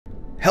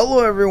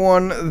Hello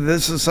everyone,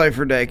 this is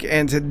Cipher,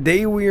 and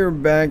today we are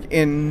back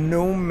in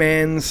No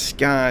Man's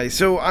Sky.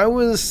 So I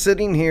was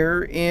sitting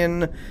here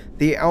in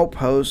the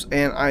outpost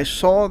and I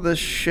saw this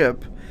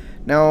ship.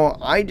 Now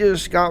I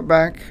just got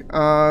back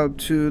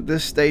to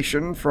this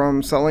station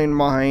from selling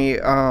my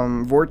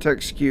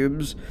vortex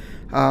cubes.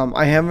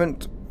 I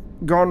haven't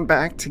gone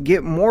back to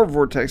get more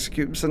vortex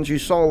cubes since you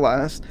saw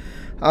last,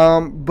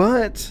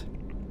 but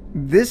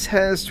this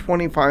has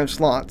 25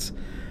 slots.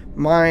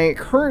 My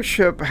current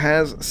ship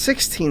has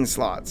 16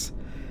 slots.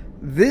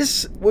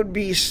 This would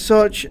be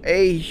such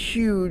a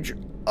huge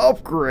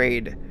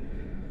upgrade.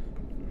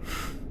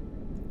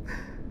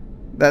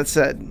 That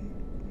said,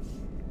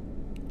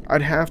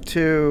 I'd have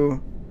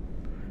to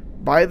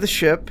buy the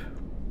ship.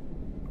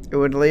 It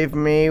would leave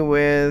me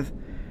with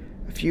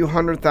a few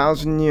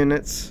 100,000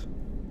 units.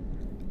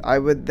 I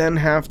would then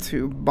have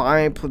to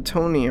buy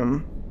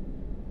plutonium,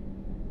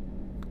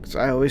 because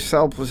I always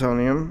sell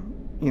plutonium,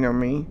 you know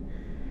me.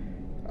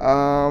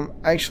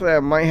 Actually, I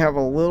might have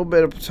a little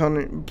bit of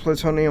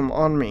plutonium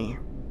on me,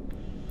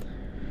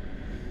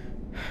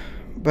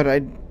 but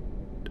I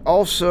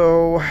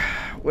also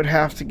would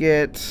have to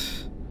get.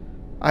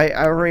 I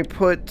already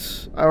put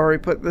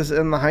this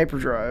in the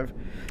hyperdrive.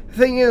 The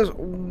thing is,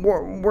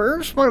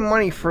 where's my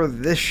money for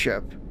this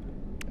ship?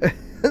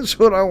 That's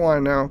what I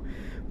want to know.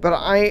 But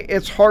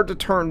it's hard to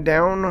turn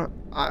down.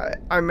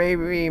 I may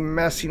be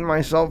messing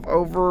myself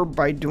over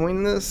by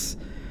doing this.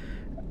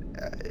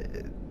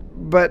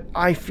 But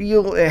I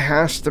feel it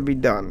has to be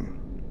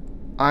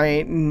done.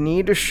 I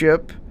need a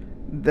ship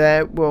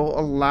that will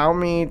allow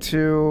me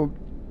to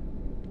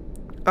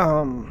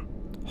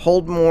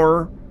hold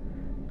more.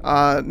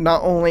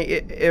 Not only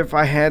if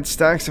I had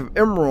stacks of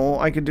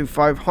emerald, I could do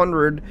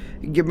 500.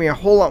 It'd give me a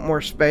whole lot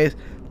more space.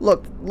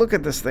 Look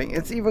at this thing.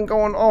 It's even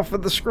going off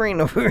of the screen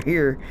over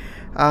here.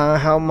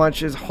 How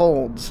much it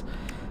holds.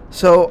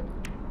 So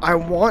I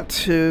want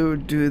to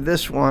do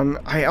this one.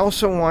 I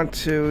also want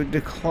to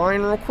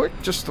decline real quick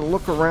just to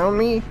look around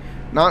me.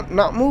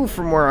 Not move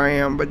from where I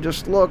am, but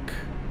just look.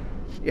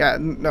 Yeah,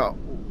 no.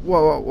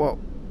 Whoa.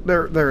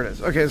 There it is.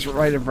 Okay, it's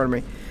right in front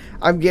of me.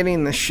 I'm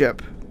getting the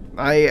ship.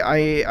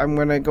 I'm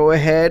going to go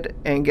ahead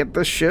and get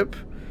the ship.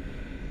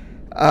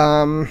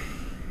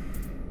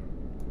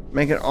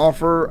 Make an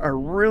offer. I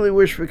really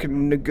wish we could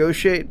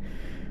negotiate.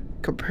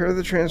 Compare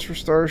the transfer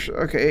stars.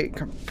 Okay,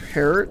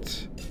 compare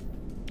it.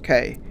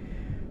 Okay.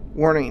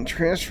 Warning,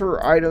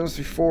 transfer items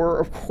before.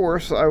 Of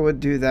course I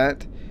would do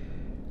that.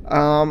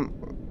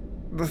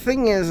 The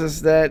thing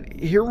is that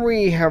here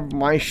we have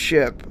my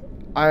ship.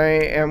 I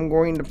am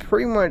going to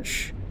pretty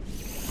much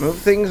move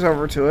things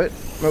over to it.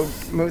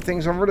 Move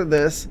things over to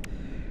this.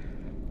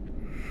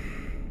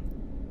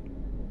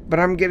 But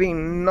I'm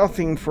getting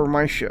nothing for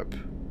my ship.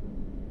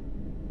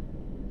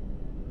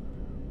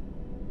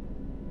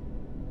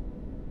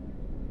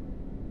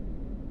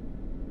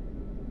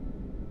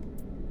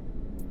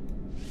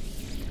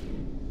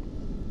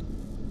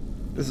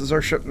 This is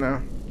our ship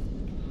now.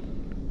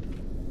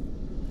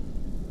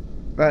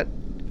 But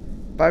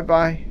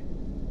bye-bye.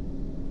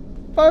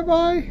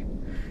 Bye-bye.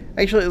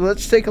 Actually,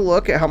 let's take a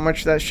look at how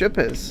much that ship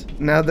is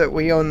now that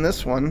we own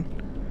this one.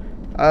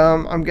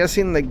 I'm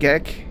guessing the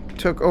Gek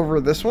took over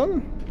this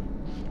one.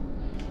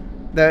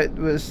 That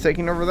was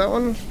taking over that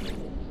one.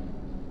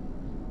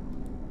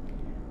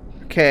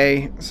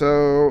 Okay,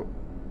 so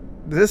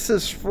this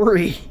is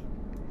free.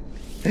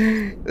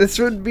 This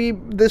would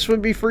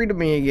be free to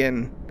me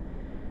again.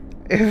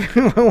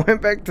 If I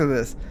went back to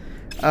this.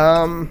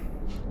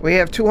 We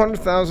have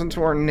 200,000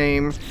 to our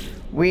name.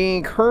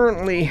 We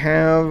currently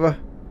have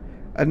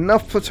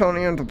enough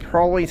plutonium to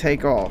probably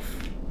take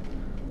off.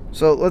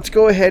 So let's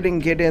go ahead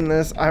and get in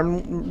this.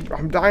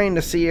 I'm dying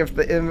to see if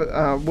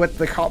what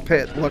the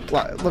cockpit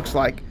looks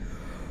like.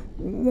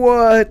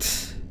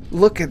 What?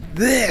 Look at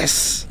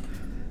this.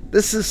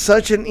 This is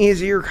such an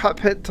easier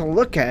cockpit to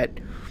look at.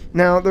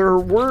 Now there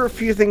were a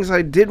few things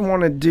I did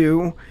want to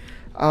do.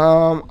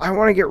 I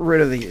want to get rid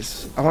of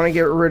these. I want to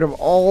get rid of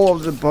all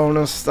of the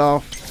bonus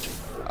stuff.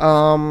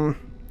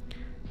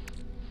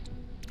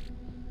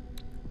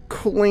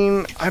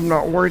 Cooling, I'm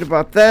not worried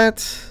about that.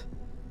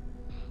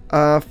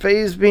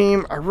 Phase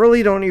beam, I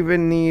really don't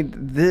even need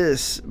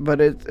this, but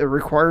it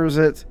requires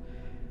it.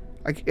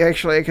 I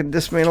can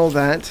dismantle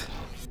that.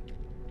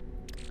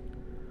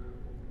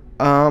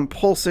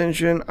 Pulse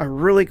engine, I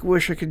really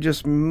wish I could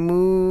just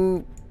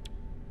move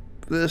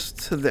this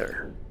to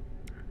there.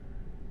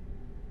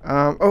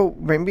 Oh,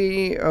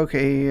 maybe,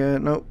 okay,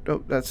 nope,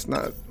 that's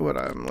not what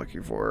I'm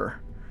looking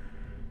for.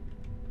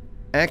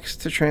 X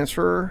to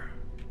transfer,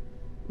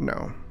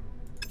 no.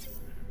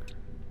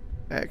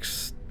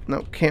 X,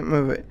 nope, can't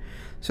move it.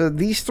 So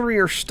these three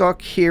are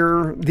stuck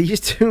here, these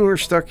two are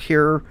stuck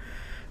here.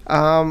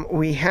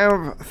 We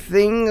have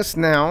things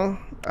now.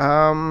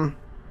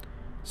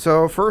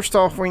 So first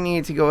off, we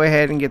need to go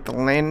ahead and get the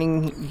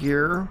landing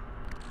gear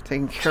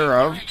taken care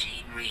of.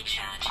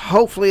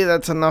 Hopefully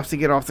that's enough to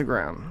get off the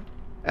ground.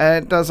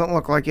 It doesn't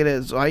look like it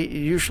is. It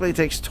usually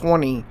takes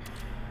 20%.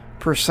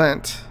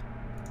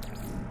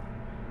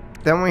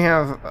 Then we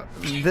have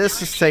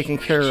this is taken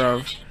care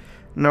of,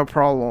 no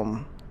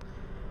problem.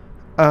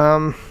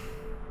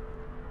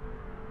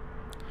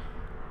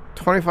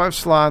 25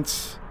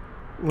 slots.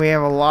 We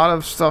have a lot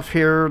of stuff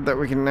here that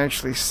we can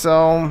actually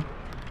sell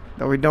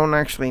that we don't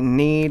actually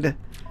need.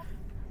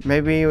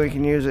 Maybe we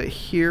can use it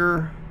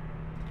here.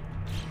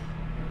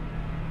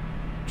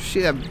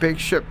 See that big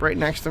ship right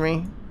next to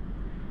me?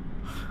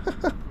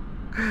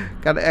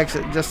 Gotta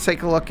exit. Just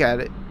take a look at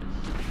it.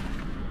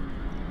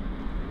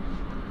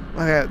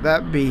 Look at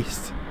that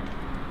beast.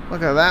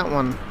 Look at that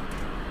one.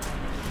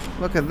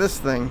 Look at this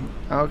thing.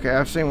 Okay,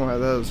 I've seen one of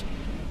those.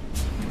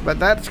 But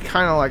that's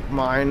kind of like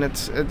mine. It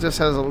just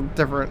has a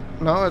different...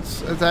 No,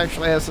 it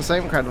actually has the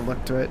same kind of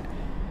look to it.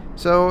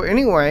 So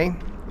anyway,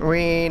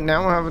 we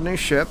now have a new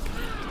ship.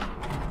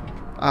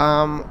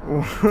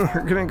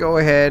 We're gonna go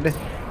ahead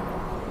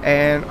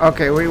and...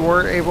 Okay, we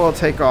weren't able to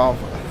take off.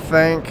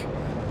 Thank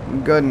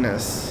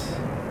goodness.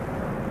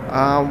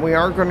 We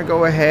are going to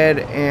go ahead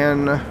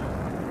and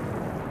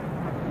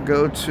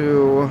go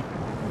to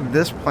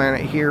this planet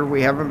here.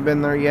 We haven't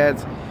been there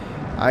yet.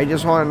 I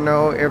just want to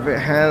know if it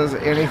has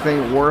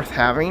anything worth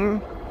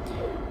having.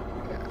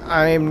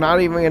 I'm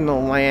not even going to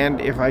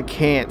land if I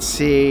can't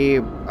see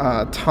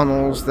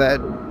tunnels that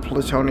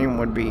plutonium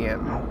would be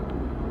in.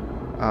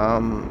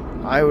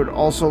 I would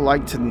also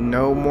like to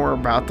know more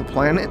about the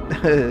planet.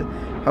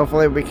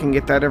 Hopefully we can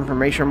get that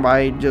information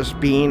by just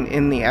being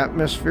in the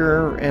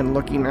atmosphere and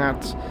looking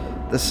at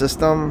the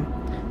system.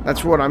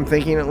 That's what I'm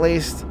thinking, at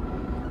least.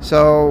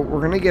 So we're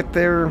gonna get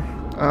there.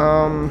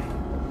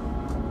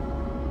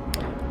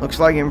 Looks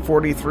like in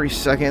 43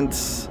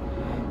 seconds.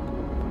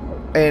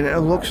 And it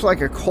looks like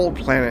a cold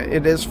planet.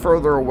 It is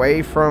further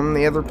away from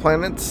the other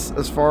planets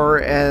as far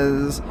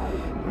as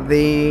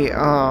the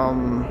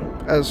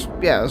as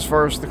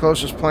far as the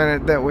closest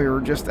planet that we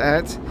were just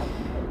at.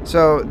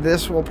 So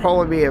this will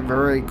probably be a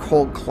very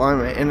cold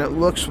climate, and it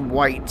looks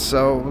white,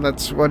 so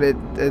that's what it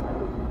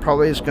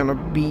probably is going to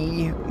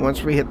be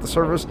once we hit the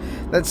surface.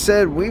 That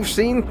said, we've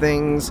seen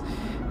things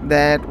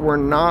that were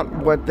not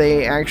what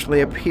they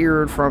actually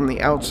appeared from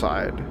the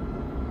outside.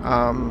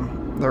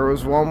 There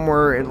was one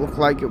where it looked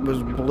like it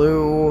was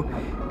blue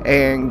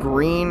and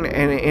green,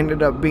 and it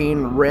ended up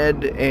being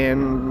red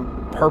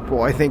and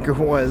purple, I think it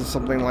was,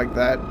 something like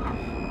that.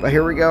 But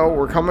here we go,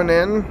 we're coming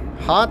in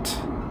hot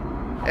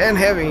and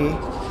heavy.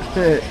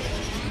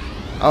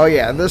 Oh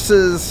yeah, this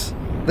is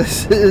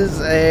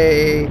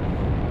a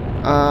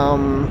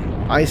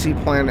icy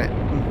planet.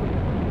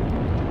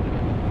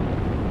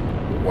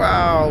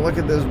 Wow, look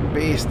at this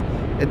beast.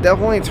 It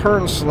definitely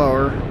turns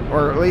slower,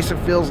 or at least it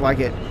feels like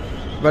it,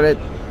 but it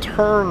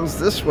turns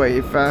this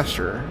way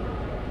faster.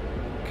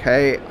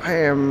 Okay, I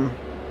am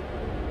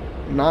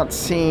not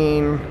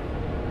seeing...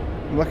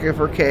 I'm looking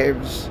for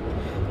caves.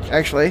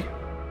 Actually,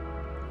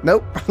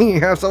 nope,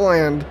 you have to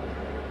land.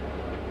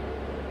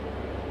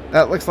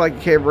 That looks like a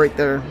cave right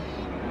there.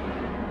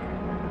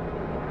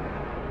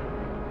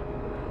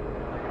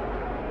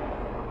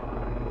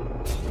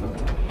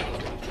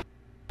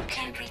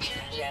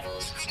 Temperature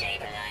levels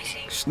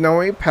stabilizing.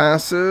 Snowy,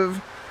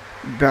 passive,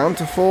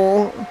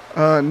 bountiful,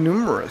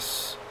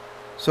 numerous.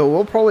 So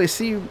we'll probably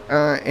see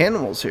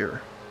animals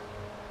here.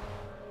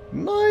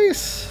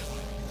 Nice.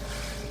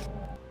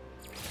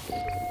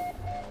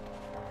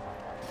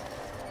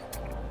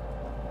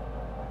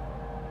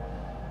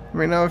 Let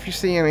me know if you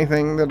see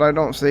anything that I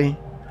don't see.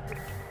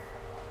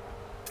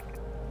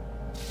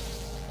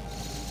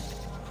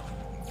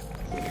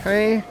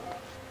 Okay.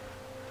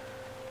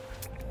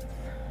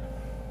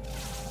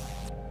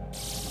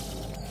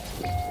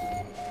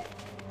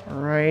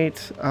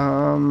 Alright,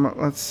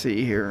 let's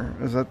see here.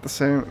 Is that the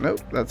same? Nope,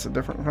 that's a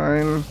different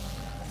kind.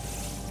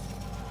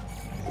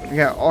 We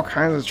got all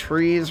kinds of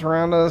trees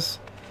around us.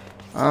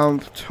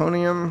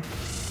 Plutonium.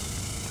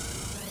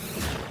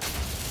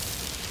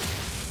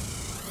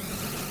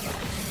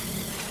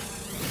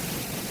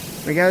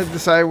 We gotta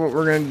decide what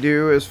we're gonna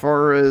do as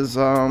far as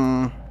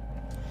our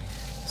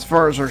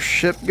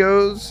ship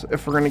goes.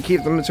 If we're gonna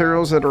keep the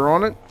materials that are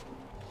on it.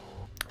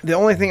 The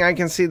only thing I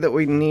can see that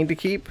we need to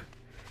keep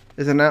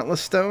is an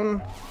Atlas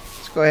stone.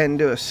 Let's go ahead and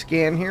do a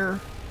scan here.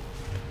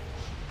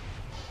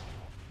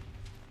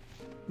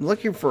 I'm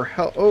looking for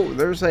help. Oh,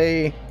 there's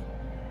a...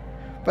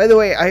 By the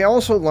way, I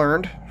also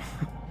learned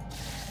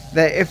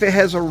that if it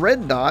has a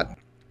red dot,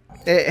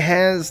 it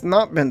has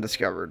not been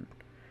discovered.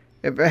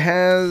 If it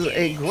has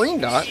a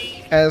green dot,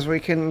 as we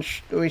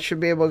should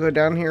be able to go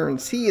down here and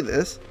see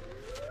this.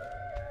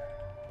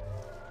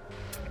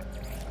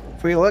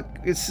 If we look,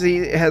 you see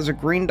it has a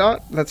green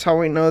dot. That's how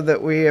we know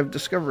that we have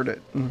discovered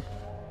it.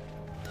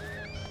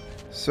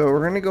 So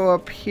we're going to go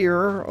up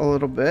here a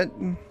little bit.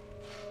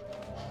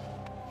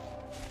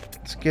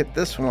 Let's get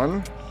this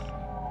one.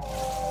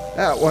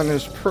 That one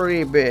is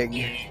pretty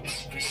big.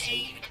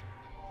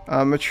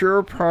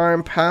 Mature,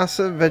 prime,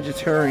 passive,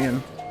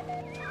 vegetarian.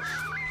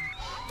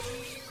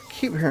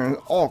 Keep hearing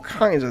all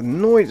kinds of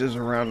noises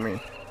around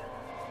me.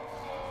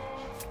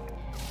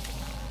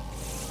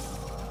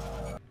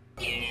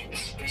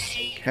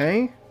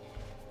 Okay.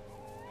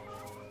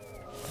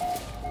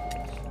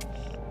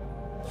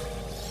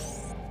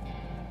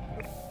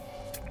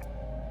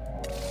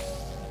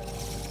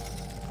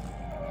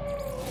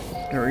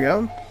 There we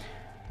go.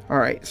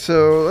 Alright,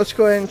 so let's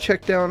go ahead and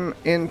check down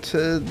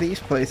into these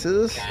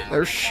places.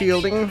 There's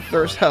shielding,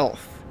 there's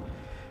health.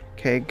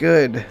 Okay,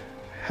 good.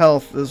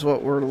 Health is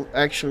what we're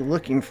actually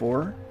looking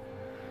for.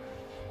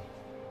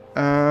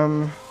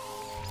 There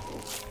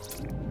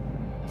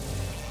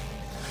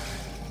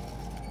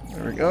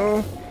we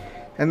go.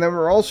 And then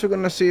we're also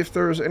going to see if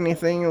there's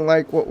anything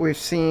like what we've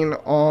seen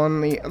on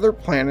the other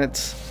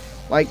planets,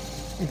 like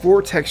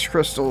vortex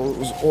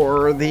crystals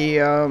or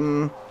the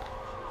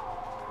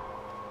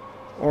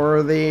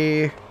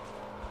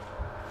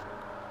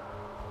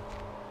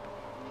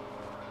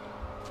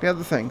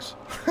other things.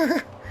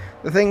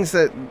 The things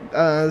that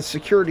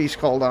security's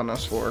called on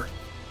us for.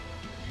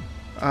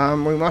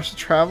 We must have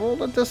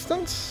traveled a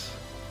distance?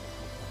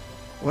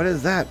 What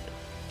is that?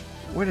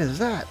 What is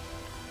that?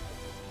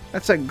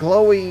 That's a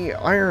glowy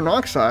iron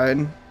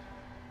oxide.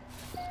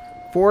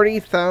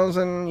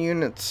 40,000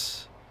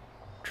 units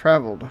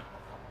traveled.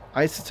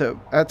 Isotope.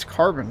 That's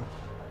carbon.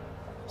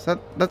 Is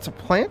that's a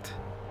plant?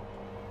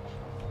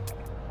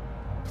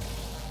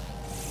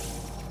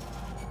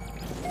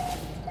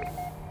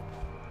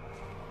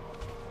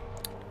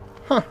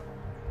 Huh.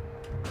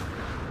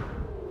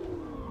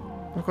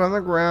 Look on the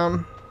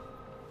ground.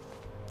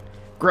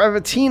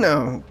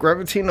 Gravitino.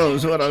 Gravitino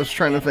is what I was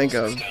trying to think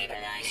of.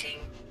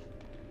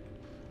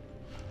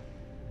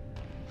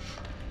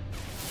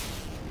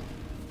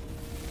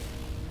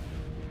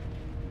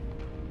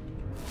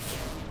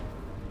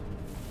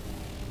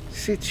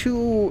 See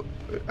two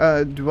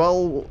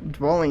dwellings.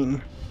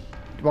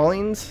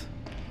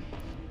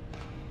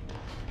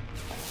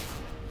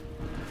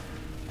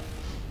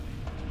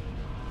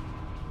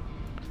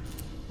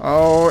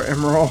 Oh,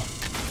 Emerald,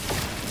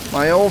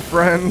 my old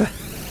friend.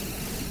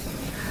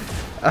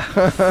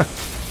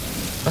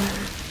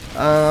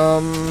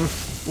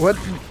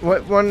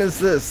 What one is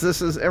this?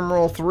 This is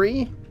Emerald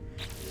 3.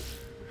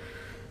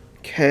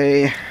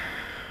 Okay.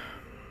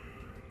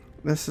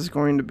 This is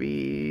going to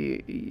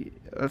be,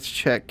 let's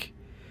check.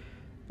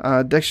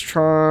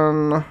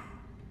 Dextron.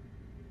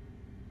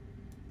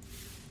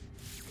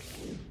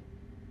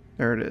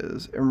 There it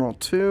is. Emerald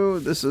 2.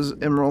 This is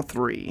Emerald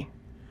 3.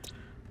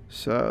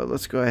 So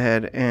let's go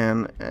ahead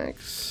and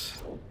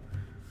X.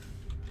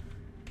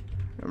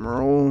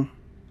 Emerald.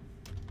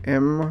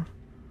 Emerald.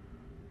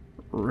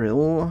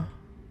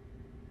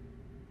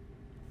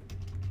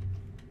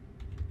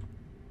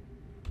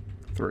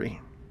 3.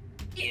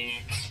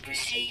 Units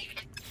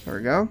received. There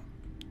we go.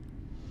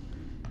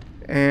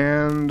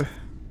 And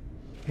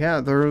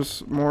yeah,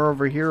 there's more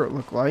over here, it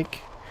looked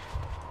like.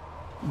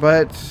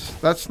 But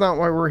that's not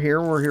why we're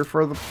here. We're here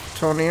for the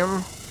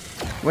plutonium.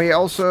 We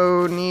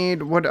also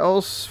need what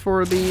else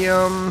for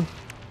the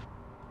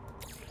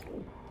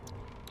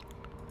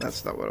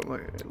that's not what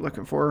I'm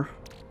looking for.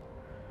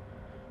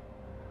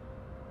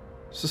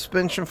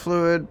 Suspension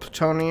fluid,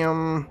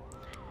 plutonium,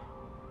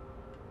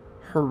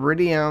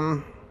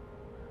 iridium,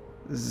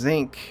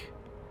 zinc.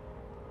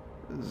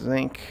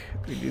 Zinc.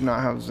 We do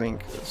not have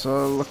zinc.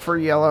 So look for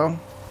yellow.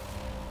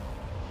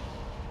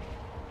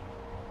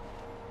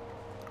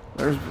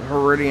 There's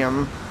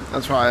iridium.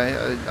 That's why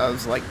I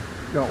was like,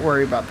 don't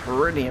worry about the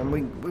iridium.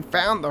 We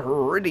found the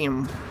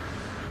iridium.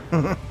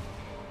 Look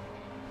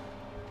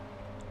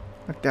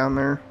down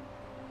there.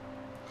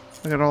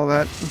 Look at all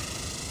that.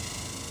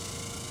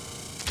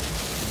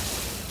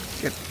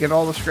 Get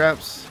all the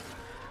scraps.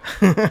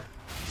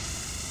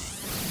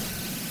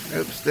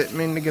 Oops, didn't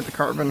mean to get the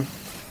carbon.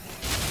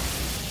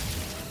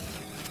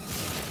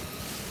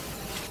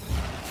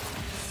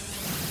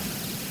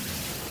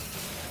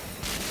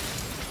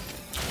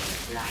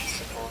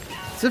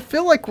 Does it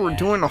feel like we're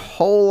doing a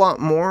whole lot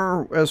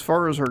more as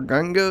far as our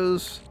gun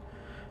goes?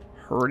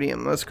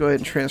 Iridium. Let's go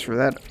ahead and transfer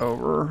that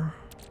over.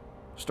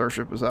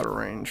 Starship is out of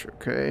range.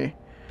 Okay.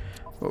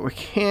 But we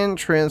can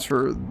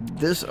transfer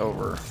this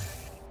over.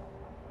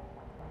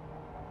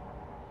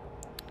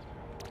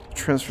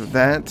 Transfer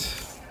that.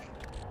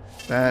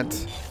 That.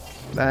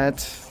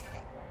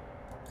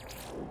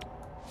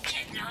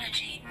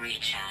 Technology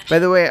recharge. By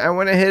the way, I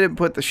went ahead and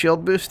put the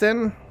shield boost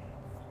in.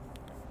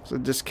 So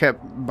it just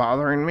kept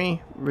bothering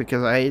me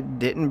because I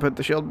didn't put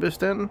the shield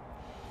boost in.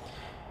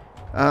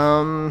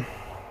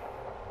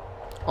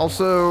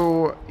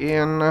 Also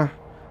in the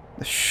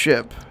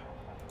ship,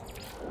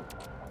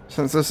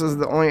 since this is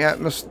the only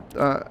Atlas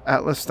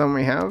stone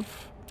we have.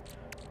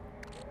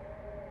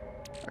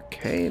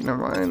 Okay, never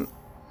mind.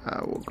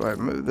 We'll go ahead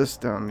and move this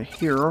down to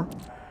here.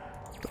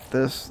 Put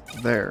this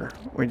there.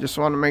 We just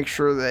want to make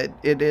sure that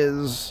it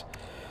is,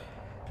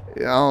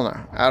 I don't know,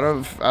 out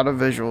of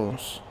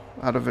visuals.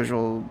 Out of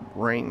visual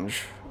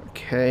range.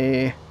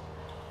 Okay.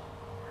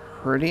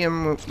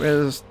 Iridium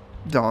is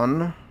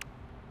done.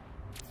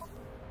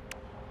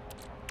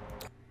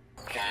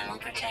 Thermal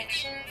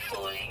protection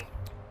falling.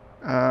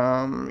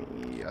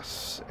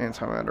 Yes.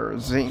 Antimatter.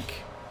 Zinc.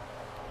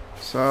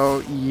 So,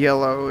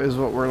 yellow is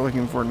what we're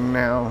looking for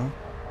now.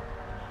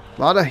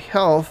 A lot of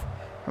health.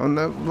 And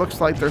it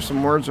looks like there's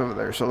some words over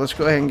there. So let's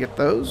go ahead and get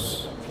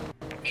those.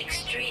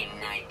 Extreme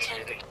night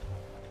temperature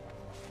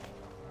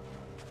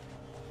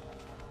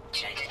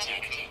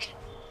detected.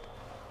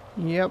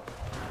 Yep.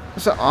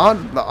 It's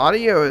odd. The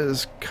audio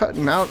is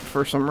cutting out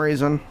for some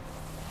reason.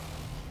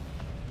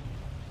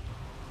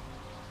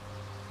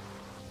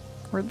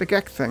 Where'd the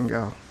Gek thing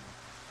go?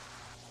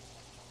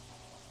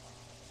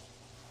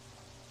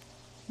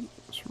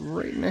 It's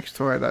right next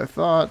to it, I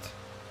thought.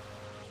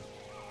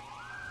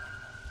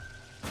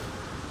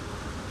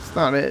 It's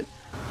not it.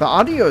 The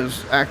audio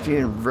is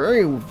acting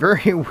very,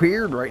 very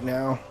weird right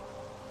now.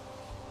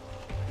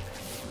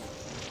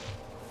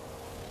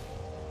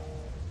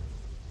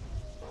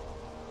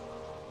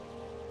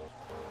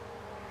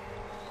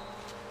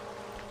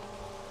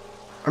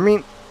 I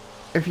mean,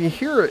 if you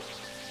hear it,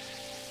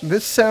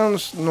 this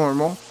sounds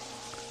normal.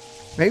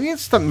 Maybe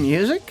it's the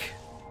music?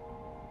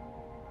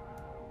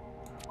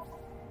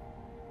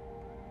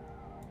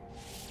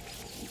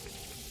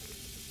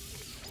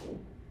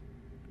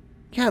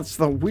 Yeah, it's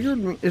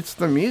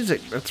the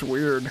music that's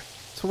weird.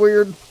 It's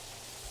weird.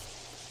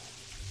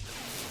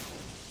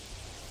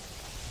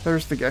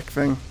 There's the Gek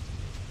thing.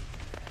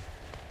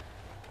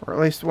 Or at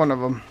least one of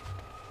them.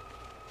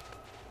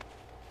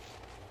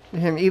 You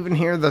can even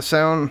hear the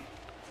sound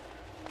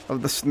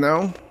of the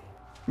snow.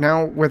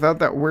 Now, without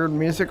that weird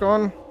music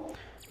on.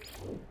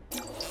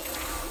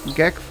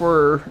 Gek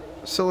for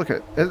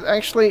silicate. It's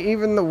actually,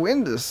 even the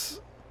wind is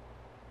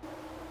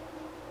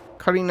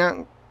cutting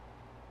out.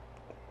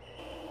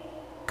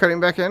 Cutting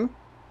back in?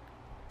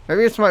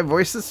 Maybe it's my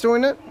voice that's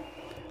doing it?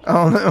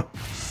 Oh no.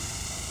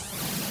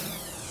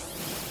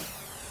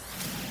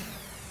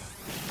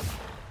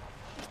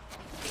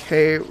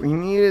 Okay, we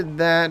needed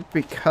that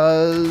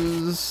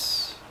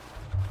because...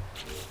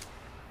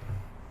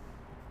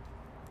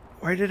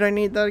 Why did I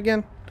need that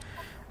again?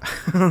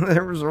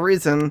 There was a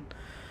reason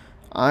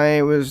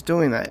I was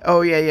doing that.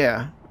 Oh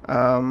yeah.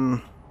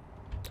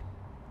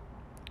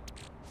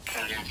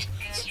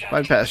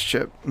 Bypass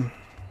chip.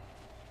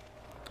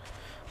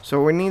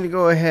 So we need to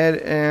go ahead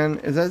and...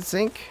 Is that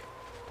zinc?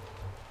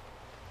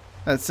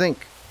 That's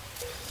zinc.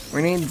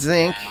 We need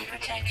zinc.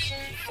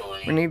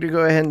 We need to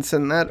go ahead and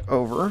send that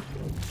over.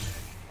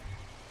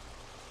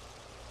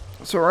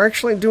 So we're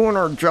actually doing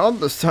our job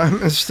this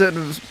time instead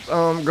of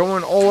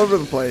going all over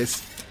the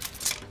place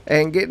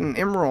and getting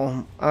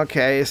emerald.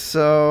 Okay,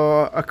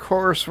 so of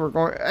course we're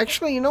going...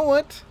 Actually, you know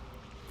what?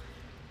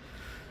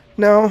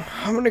 No,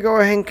 I'm going to go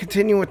ahead and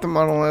continue with the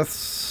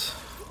monoliths.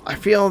 I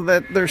feel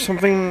that there's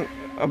something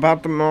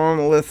about the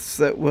monoliths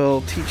that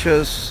will teach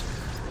us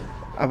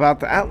about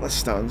the Atlas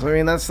stones. I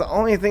mean, that's the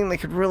only thing that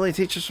could really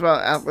teach us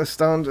about Atlas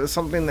stones, is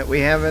something that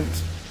we haven't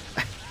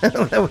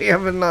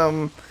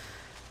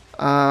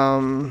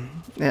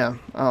yeah,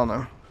 I don't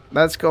know.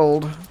 That's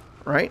gold,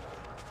 right?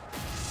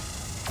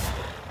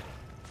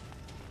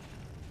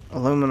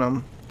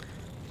 Aluminum.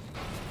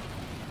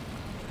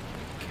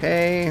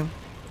 Okay.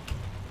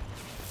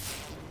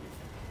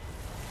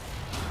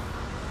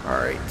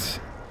 Alright.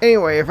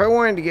 Anyway, if I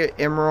wanted to get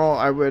emerald,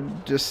 I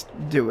would just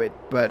do it,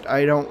 but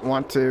I don't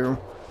want to.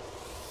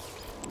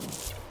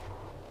 It's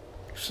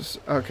just,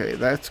 okay,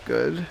 that's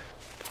good.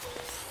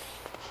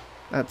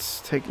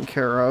 That's taken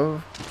care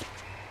of.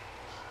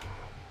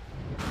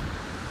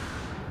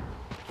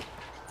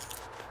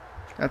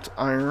 That's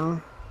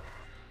iron.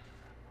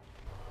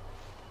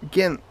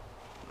 Again,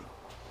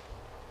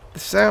 the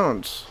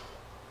sounds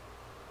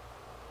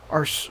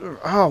are...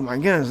 Oh my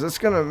goodness, that's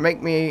gonna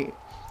make me...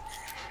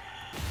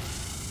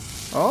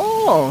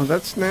 Oh,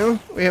 that's new.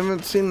 We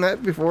haven't seen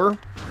that before.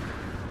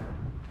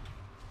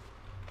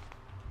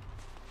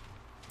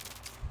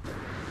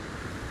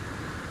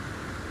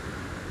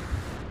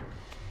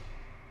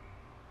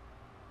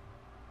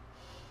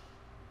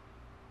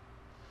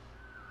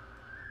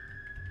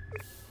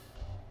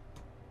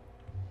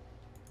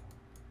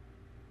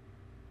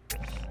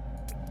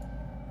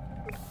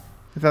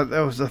 I thought that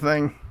was the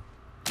thing.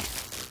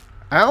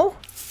 Ow?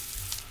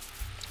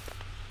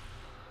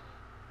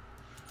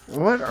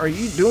 What are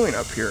you doing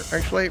up here?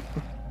 Actually,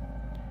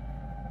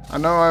 I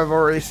know I've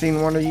already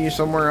seen one of you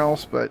somewhere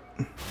else, but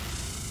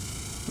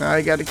now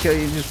I gotta kill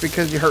you just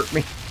because you hurt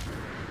me.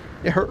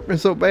 You hurt me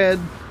so bad.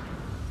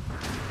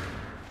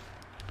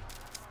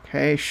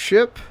 Okay,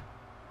 ship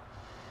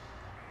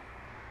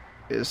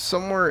is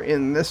somewhere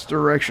in this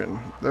direction.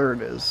 There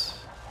it is.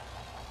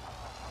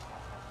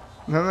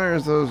 And then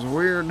there's those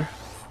weird...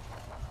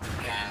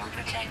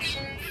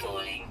 Protection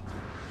falling.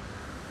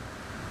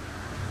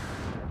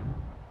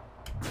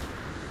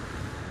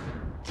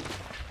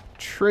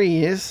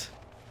 trees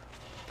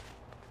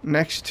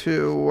next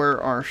to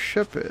where our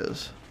ship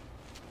is.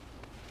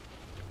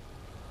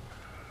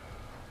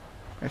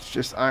 It's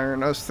just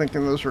iron. I was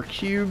thinking those were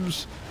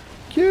cubes.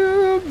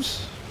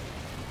 Cubes!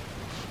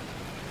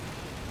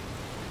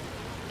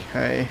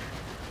 Okay.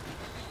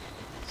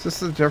 Is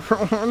this a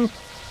different one?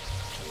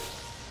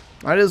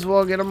 Might as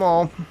well get them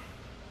all.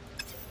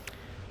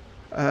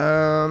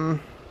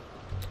 Product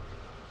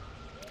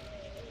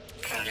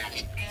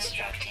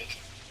constructed.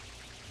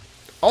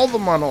 All the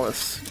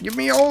monoliths. Give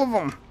me all of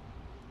them.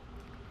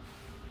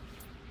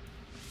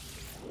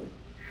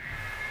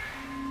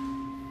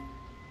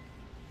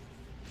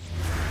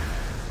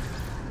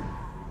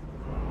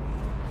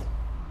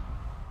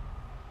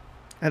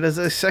 That is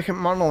a second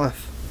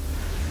monolith.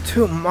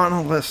 2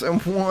 monoliths in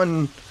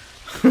one.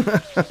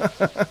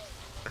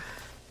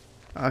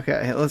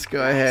 Okay, let's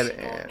go ahead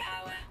and...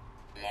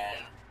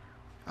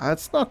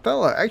 It's not that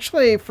low.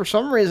 Actually, for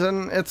some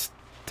reason, it's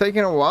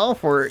taking a while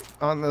for it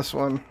on this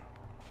one.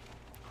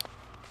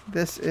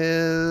 This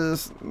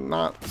is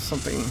not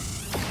something...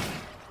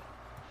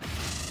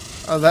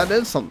 Oh, that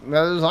is something.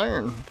 That is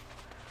iron.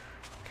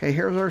 Okay,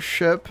 here's our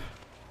ship.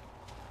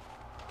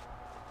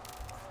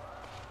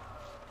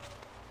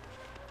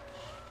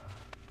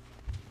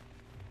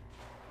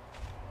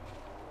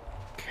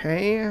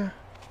 Okay.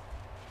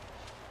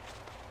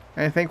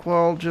 I think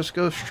we'll just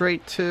go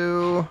straight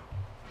to...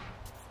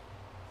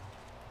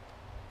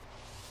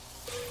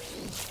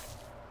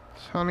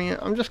 Honey,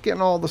 I'm just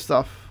getting all the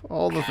stuff,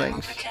 all the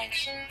things.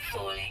 Protection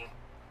falling.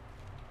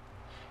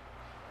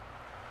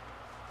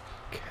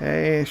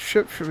 Okay,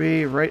 ship should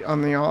be right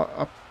on the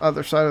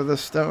other side of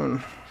this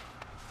stone.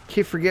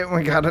 Keep forgetting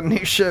we got a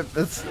new ship.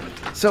 That's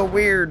so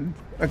weird.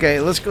 Okay,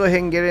 let's go ahead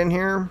and get in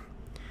here.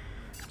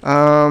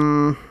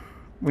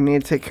 We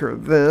need to take care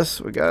of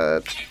this. We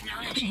got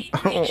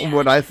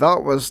what I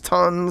thought was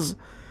tons.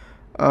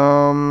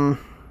 Thamium.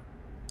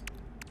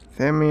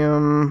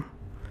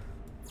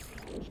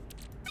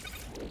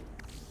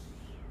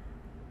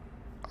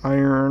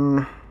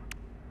 Iron.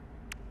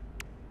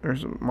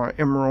 There's my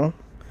emerald.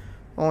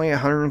 Only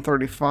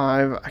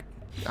 135.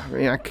 I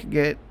mean, I could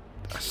get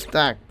a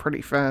stack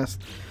pretty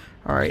fast.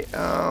 Alright,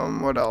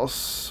 what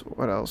else?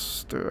 What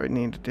else do I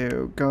need to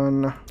do?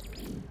 Gun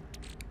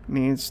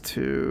needs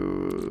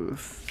to...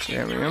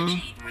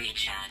 Thamium.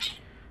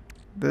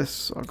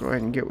 This I'll go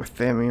ahead and get with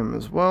Thamium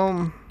as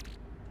well.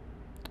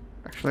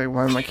 Actually,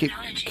 why am I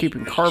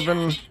keeping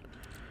carbon?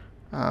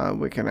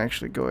 We can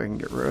actually go ahead and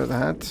get rid of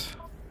that.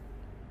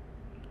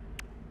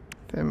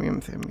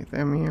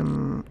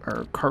 Thamium,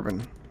 or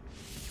carbon.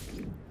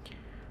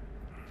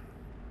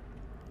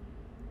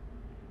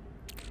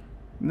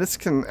 This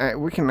can,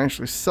 we can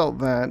actually sell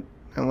that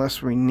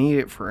unless we need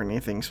it for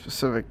anything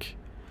specific.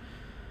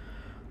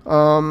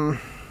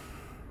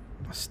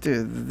 Let's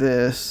do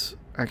this.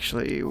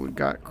 Actually, we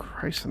got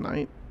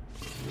chrysonite.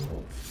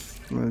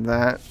 Move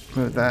that,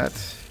 move that.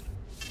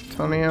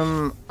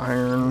 Plutonium,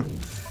 iron.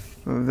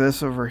 Move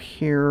this over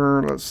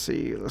here. Let's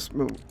see, let's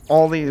move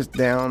all these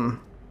down.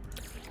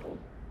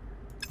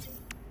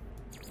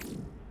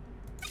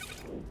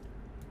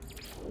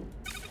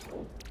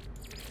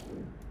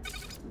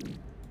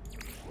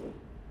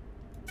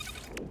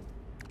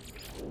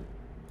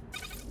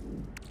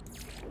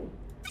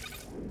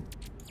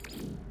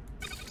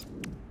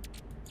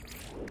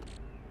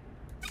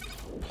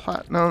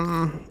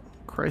 Platinum,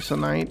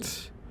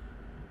 chrysonite.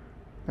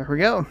 There we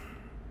go.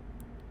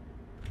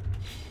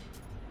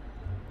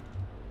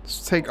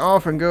 Let's take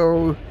off and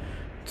go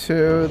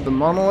to the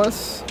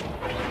monoliths.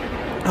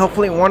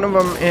 Hopefully one of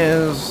them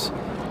is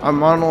a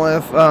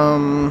monolith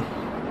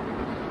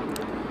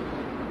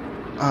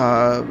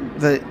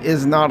that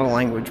is not a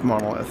language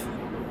monolith.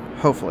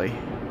 Hopefully.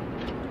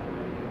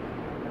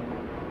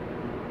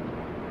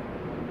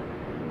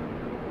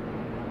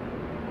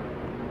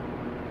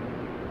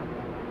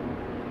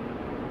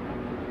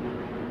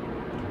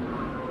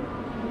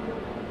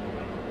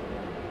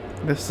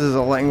 This is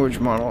a language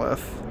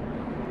monolith.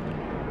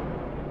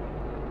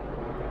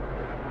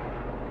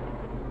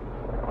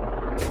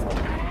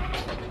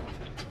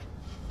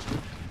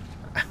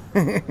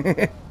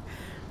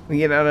 We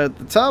get out at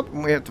the top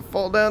and we have to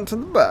fall down to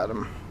the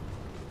bottom.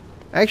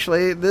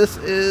 Actually, this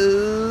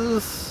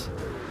is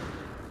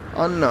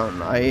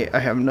unknown. I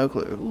have no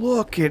clue.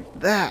 Look at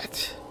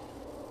that.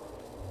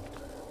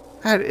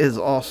 That is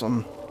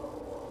awesome.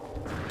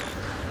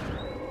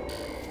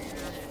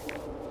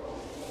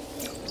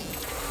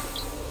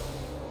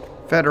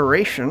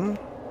 Federation.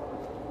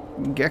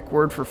 Gek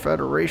word for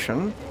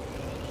Federation.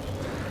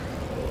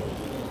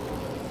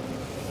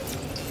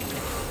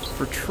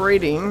 For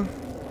trading.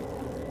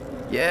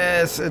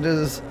 Yes, it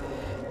is.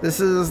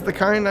 This is the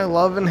kind I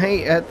love and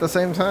hate at the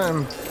same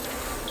time.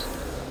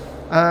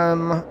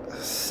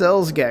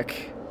 Sales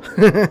Gek.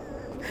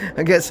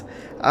 I guess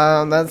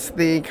that's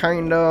the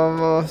kind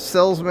of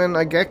salesman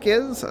a Gek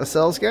is. A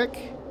sales Gek.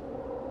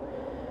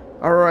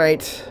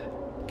 Alright.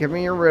 Give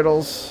me your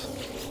riddles.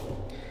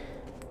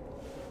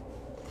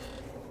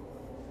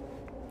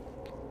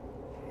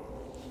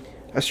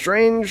 A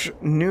strange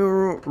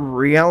new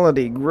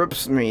reality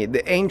grips me.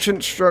 The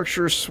ancient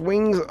structure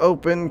swings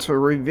open to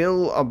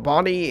reveal a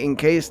body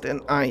encased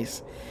in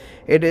ice.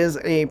 It is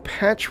a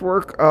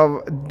patchwork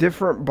of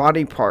different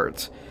body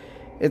parts.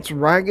 Its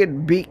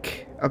ragged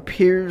beak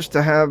appears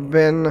to have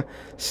been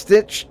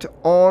stitched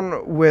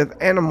on with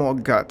animal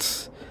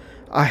guts.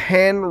 A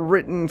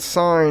handwritten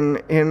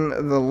sign in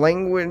the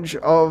language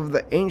of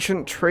the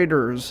ancient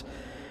traders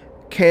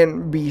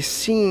can be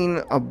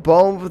seen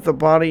above the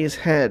body's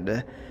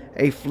head.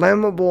 A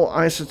flammable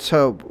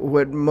isotope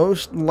would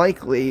most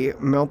likely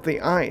melt the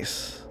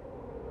ice.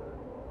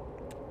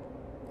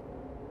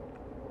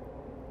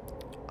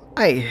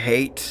 I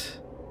hate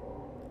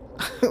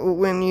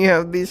when you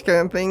have these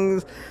kind of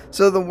things.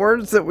 So the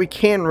words that we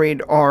can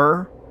read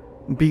are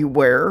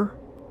beware,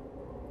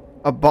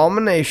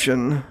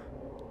 abomination,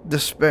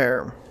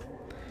 despair.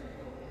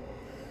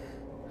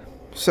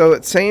 So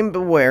it's saying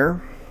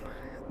beware,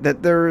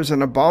 that there is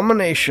an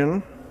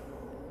abomination.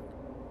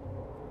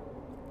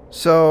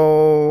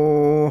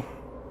 So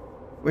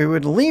we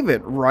would leave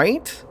it,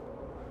 right?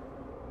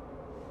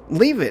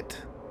 Leave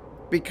it.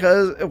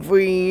 Because if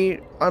we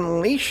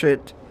unleash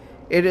it,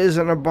 it is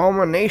an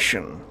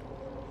abomination.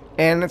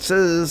 And it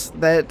says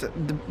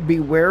that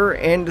beware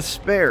and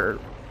despair.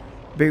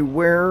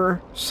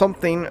 Beware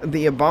something,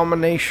 the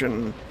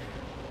abomination.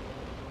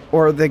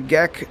 Or the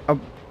Gek.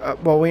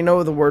 Well, we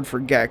know the word for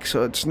Gek,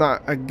 so it's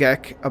not a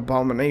Gek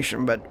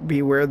abomination, but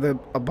beware the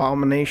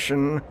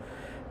abomination.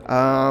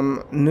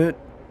 Nut,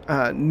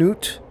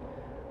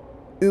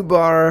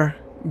 Ubar,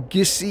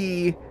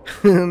 Gissi,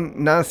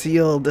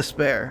 Nasil,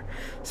 despair.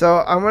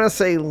 So I'm going to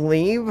say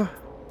leave.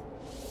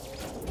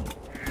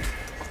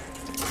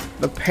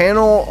 The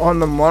panel on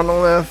the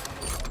monolith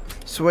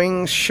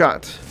swings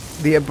shut.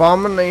 The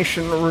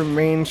abomination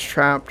remains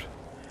trapped.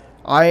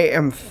 I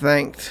am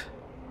thanked.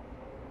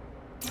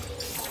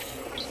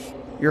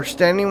 Your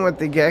standing with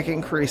the Gek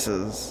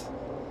increases.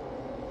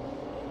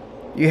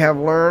 You have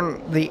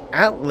learned the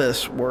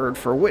Atlas word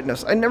for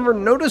witness. I never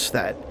noticed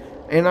that.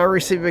 And I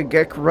receive a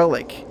Gek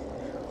relic.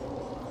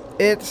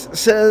 It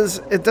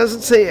says, it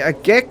doesn't say a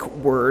Gek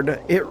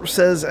word, it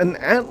says an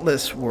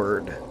Atlas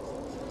word.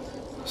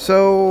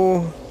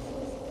 So,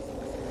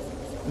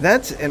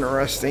 that's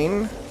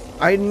interesting.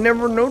 I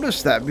never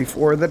noticed that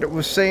before, that it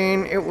was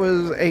saying it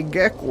was a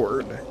Gek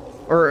word.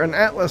 Or an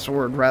Atlas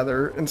word,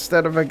 rather,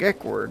 instead of a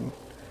Gek word.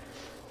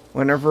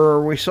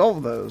 Whenever we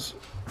solve those.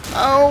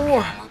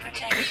 Oh!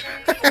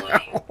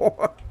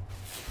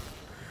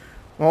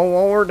 Well,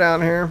 while we're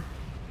down here,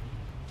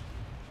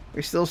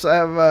 we still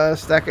have a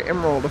stack of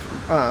emerald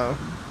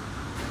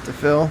to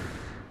fill.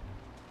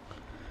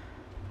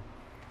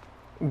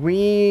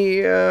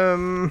 We,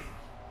 yeah.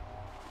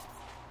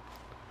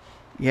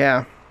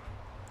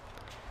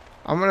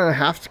 I'm gonna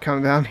have to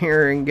come down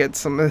here and get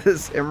some of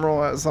this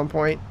emerald at some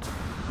point.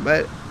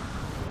 But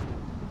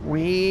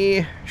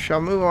we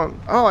shall move on.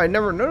 Oh, I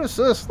never noticed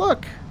this.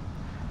 Look.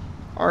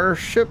 Our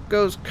ship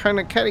goes kind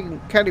of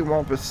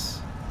cattywampus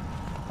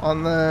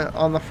on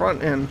the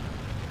front end.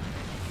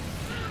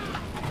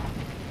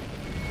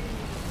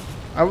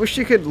 I wish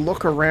you could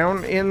look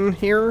around in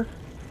here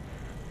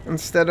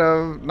instead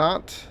of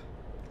not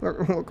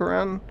look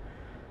around.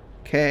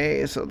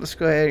 Okay, so let's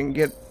go ahead and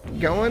get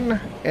going.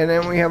 And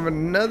then we have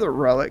another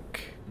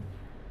relic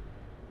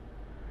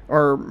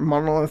or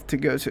monolith to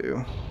go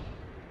to.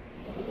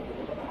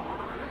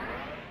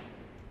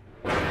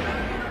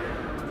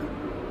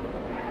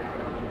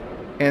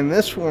 And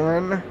this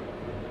one,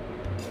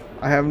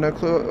 I have no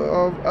clue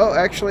of. Oh,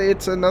 actually,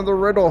 it's another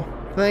riddle.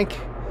 Thank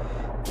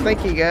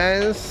you,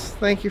 guys.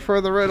 Thank you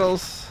for the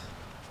riddles.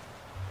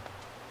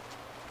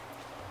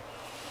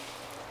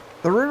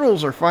 The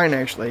riddles are fine,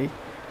 actually.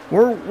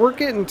 We're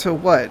getting to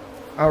what?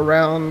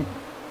 Around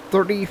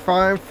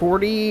 35,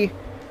 40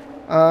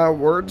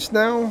 words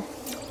now?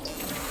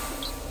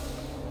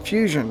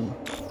 Fusion.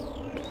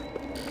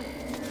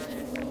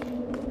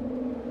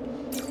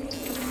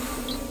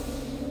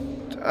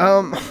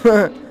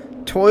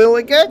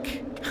 Toilegek?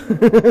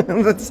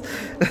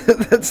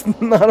 that's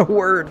not a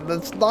word.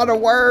 That's not a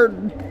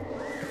word.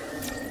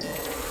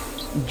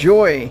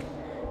 Joy.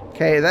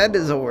 Okay, that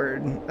is a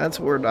word. That's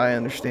a word I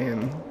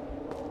understand.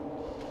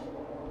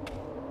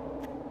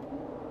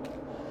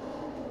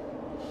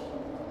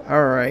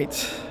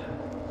 Alright.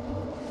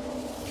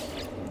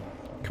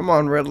 Come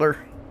on, Riddler.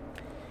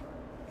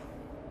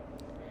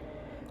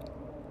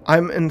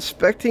 I'm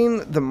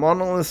inspecting the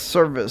monolith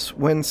surface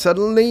when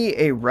suddenly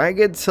a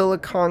ragged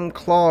silicon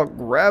claw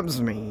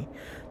grabs me.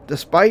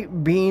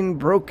 Despite being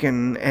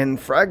broken and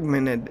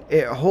fragmented,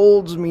 it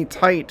holds me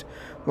tight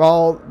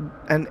while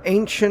an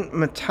ancient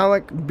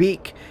metallic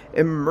beak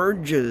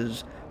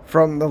emerges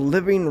from the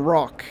living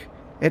rock.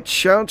 It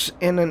shouts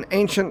in an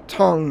ancient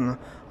tongue,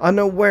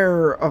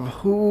 unaware of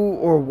who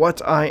or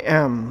what I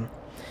am.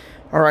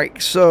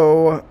 Alright,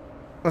 so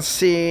let's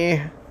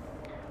see.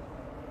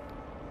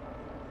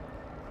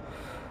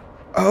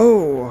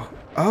 Oh.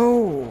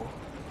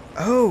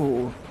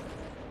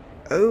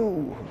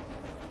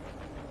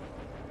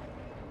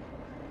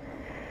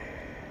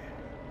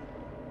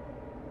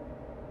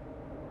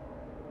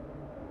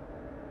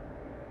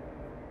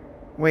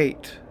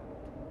 Wait.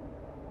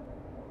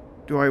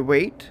 Do I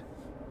wait?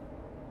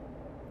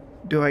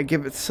 Do I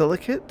give it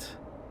silicate?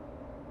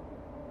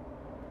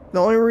 The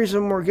only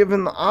reason we're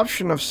given the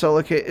option of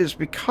silicate is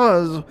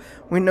because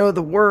we know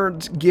the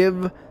words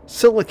give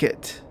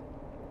silicate.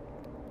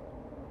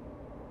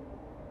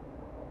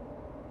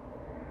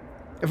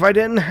 If I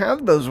didn't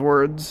have those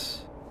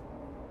words,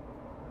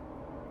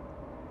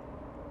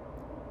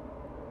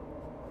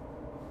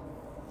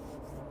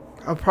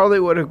 I probably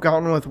would have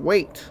gone with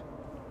wait.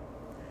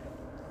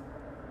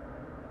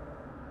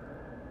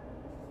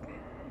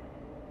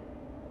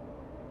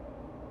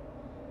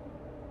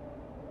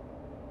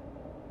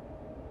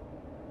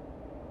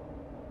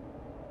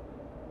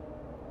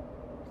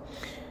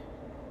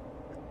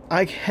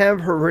 I have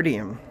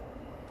Heridium.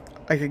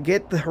 I could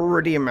get the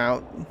Heridium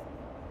out.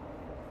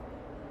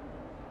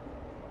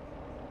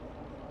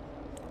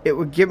 It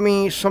would give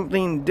me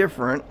something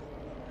different.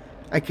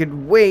 I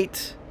could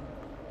wait.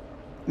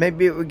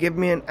 Maybe it would give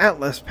me an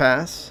Atlas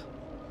Pass.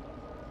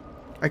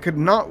 I could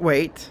not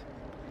wait.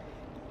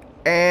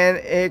 And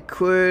it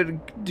could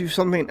do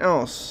something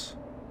else.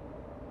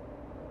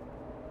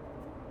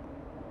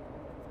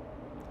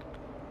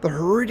 The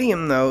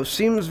Heridium, though,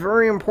 seems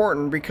very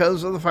important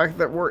because of the fact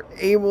that we're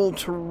able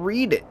to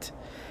read it.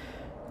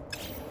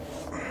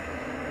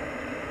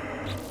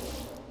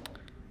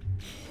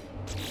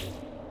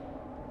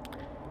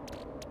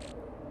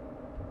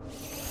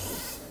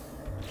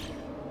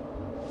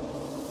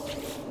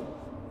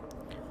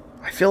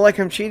 I feel like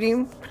I'm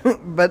cheating,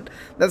 but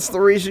that's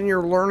the reason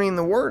you're learning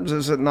the words,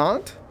 is it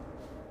not?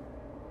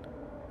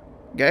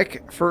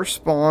 Gek, first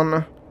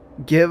spawn,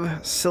 give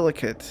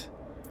silicate.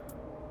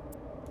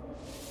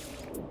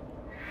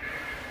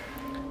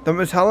 The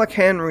metallic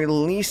hand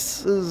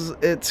releases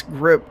its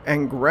grip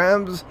and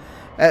grabs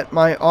at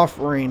my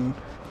offering.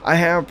 I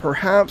have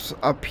perhaps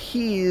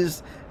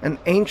appeased an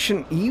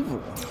ancient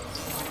evil.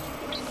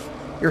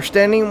 Your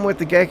standing with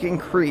the Gek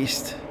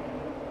increased.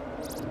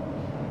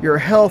 Your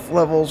health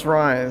levels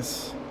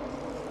rise.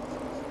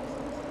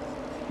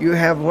 You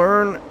have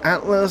learned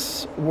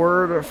Atlas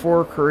word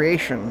for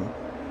creation.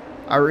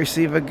 I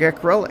receive a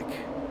Gek relic.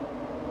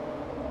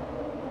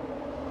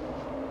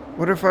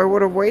 What if I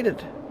would have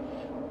waited?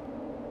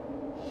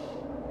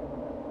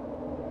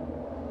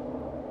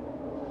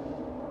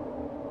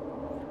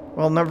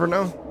 We'll never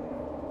know.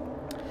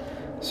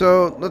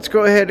 So let's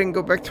go ahead and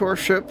go back to our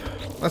ship.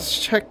 Let's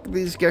check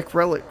these Gek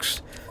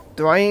relics.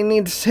 Do I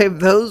need to save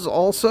those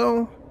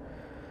also?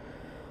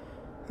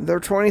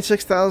 They're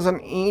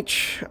 26,000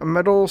 each. A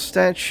metal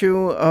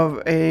statue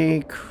of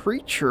a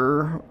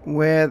creature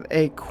with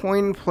a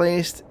coin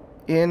placed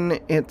in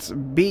its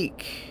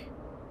beak.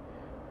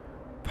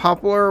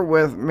 Popular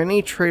with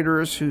many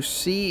traders who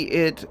see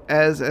it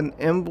as an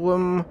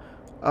emblem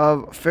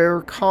of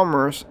fair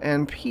commerce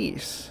and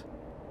peace.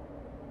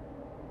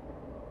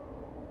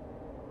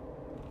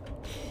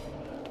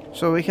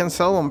 So we can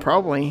sell them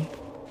probably.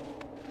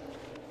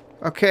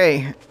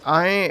 Okay,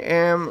 I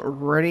am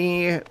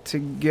ready to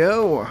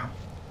go.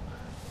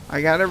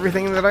 I got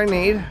everything that I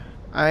need.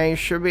 I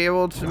should be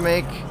able to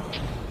make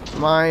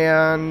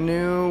my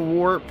new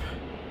warp.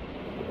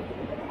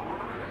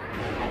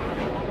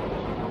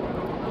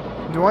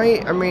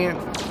 I mean,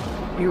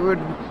 you would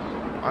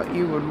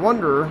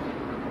wonder.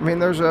 I mean,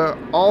 there's a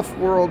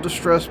off-world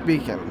distress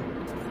beacon.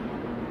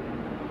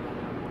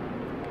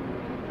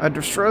 A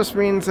distress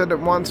means that it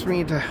wants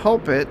me to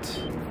help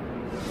it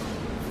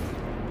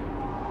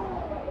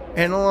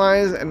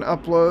analyze and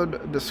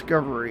upload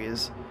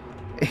discoveries.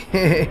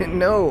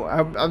 No,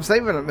 I'm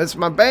saving them. It's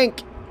my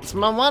bank. It's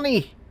my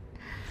money.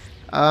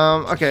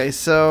 Okay,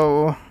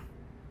 so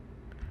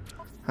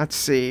let's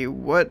see.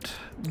 What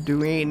do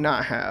we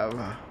not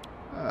have?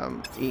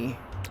 E.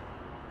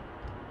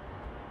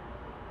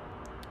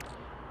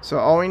 So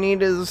all we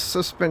need is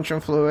suspension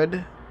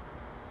fluid.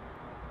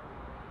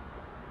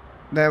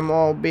 Then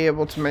we'll be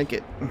able to make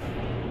it.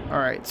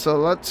 Alright, so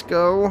let's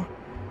go.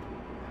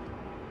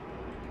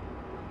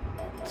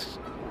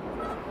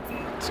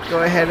 Let's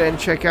go ahead and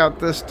check out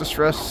this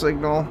distress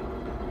signal.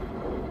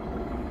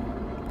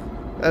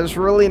 There's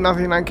really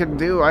nothing I can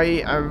do.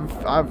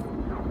 I've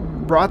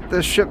brought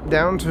this ship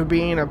down to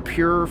being a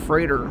pure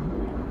freighter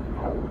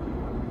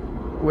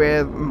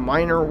with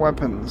minor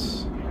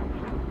weapons.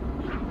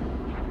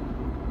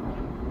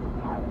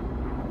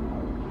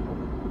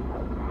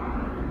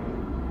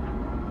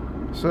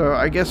 So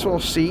I guess we'll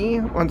see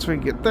once we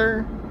get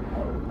there.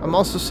 I'm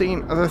also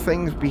seeing other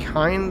things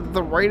behind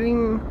the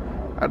writing.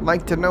 I'd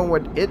like to know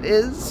what it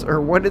is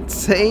or what it's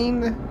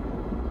saying.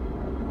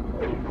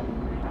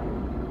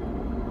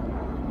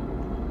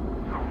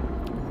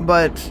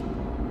 But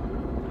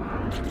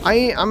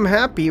I'm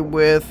happy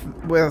with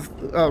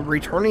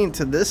returning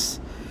to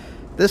this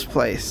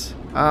place.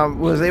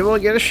 Was able to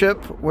get a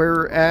ship.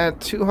 We're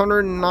at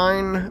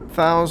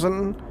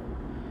 209,000.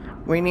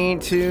 We need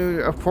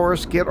to, of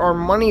course, get our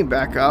money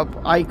back up.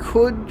 I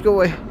could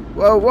go ahead.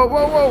 Whoa, whoa,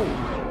 whoa, whoa!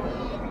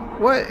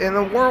 What in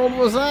the world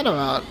was that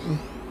about?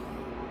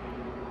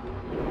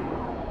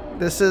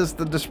 This is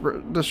the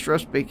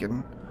distress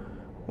beacon.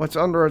 What's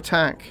under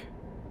attack?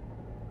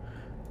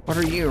 What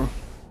are you?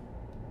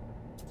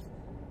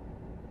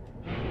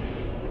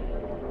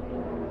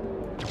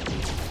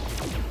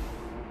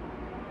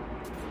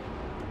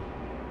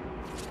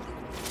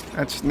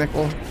 That's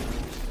nickel.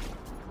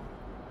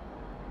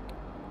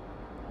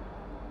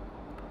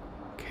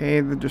 Okay,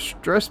 the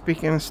distress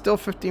beacon is still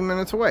 15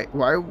 minutes away.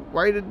 Why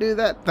did it do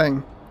that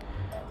thing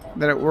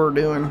that it were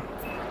doing?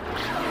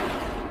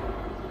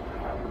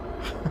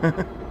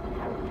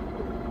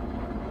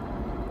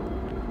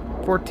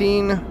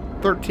 14,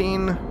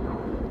 13,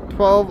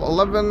 12,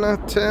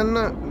 11,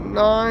 10,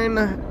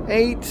 9,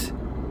 8,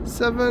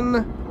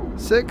 7,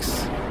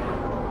 6.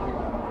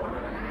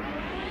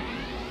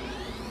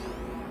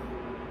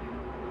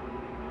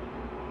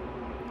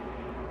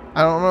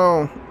 I don't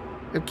know.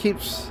 It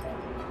keeps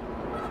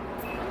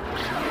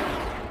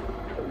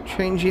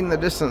changing the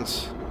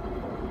distance.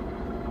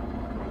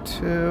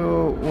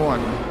 2,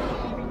 1.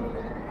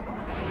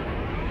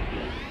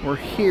 We're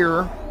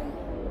here.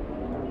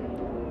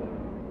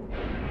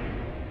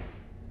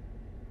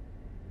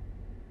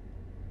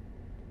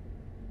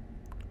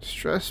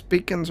 Stress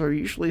beacons are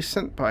usually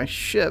sent by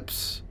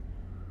ships.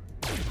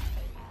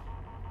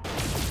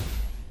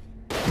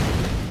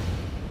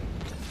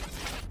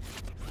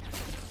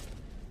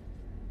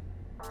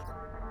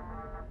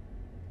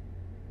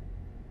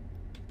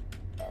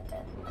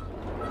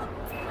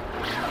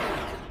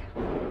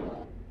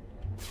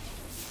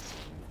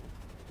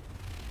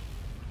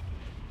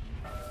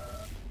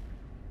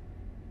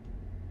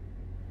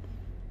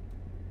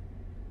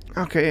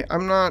 Okay,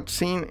 I'm not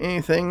seeing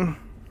anything.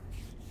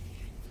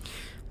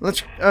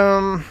 Let's,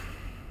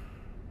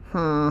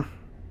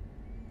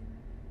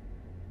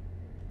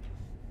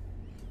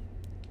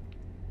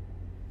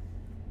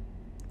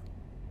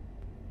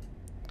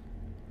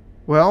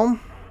 Well,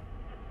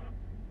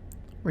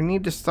 we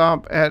need to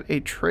stop at a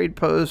trade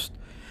post.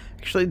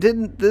 Actually,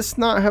 didn't this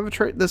not have a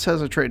trade? This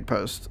has a trade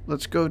post.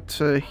 Let's go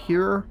to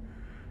here.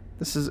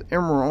 This is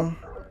Emerald.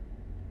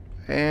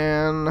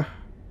 And...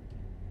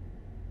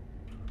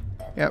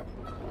 Yep,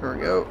 there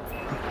we go.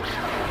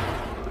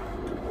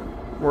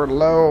 We're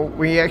low.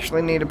 We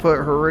actually need to put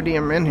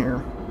Heridium in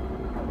here.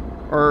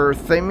 Or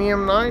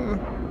Thamium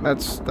 9?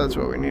 That's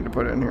what we need to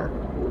put in here.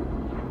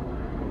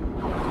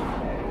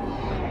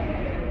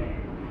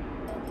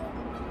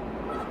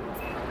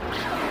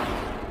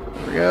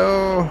 There we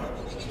go.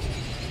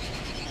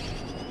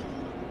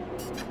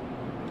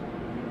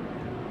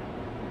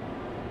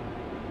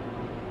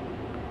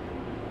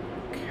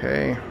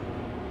 Okay.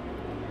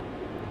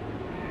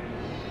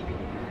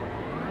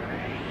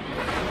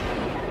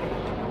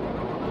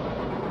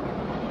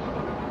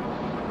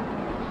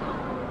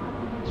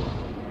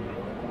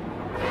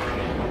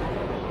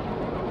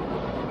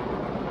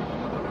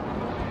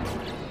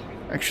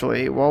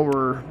 Actually, while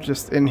we're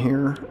just in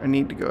here, I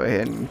need to go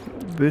ahead and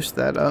boost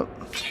that up.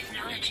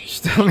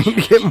 Still need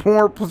to get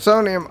more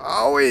plutonium.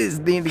 Always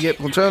need to get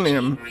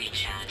plutonium.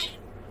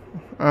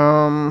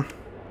 Our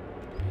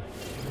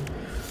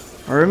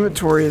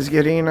inventory is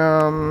getting,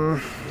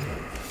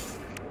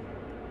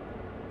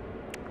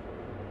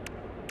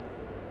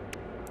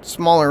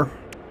 smaller.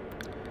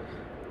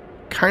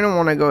 Kind of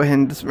want to go ahead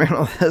and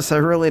dismantle this. I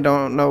really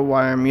don't know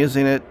why I'm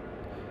using it.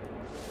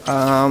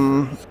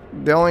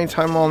 The only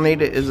time I'll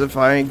need it is if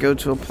I go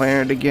to a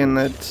planet again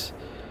that's,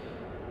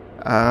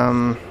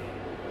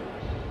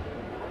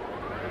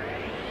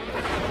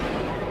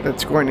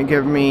 that's going to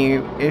give me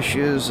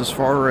issues as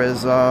far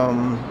as, wait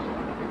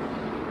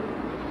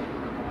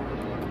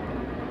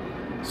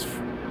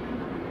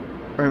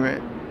a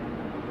minute.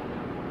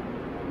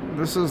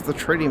 This is the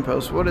trading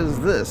post. What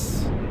is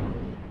this?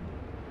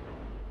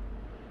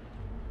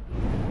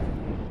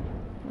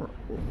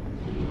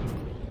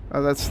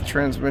 Oh, that's the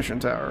transmission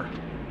tower.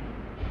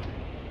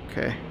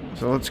 Okay,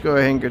 so let's go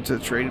ahead and get to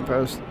the trading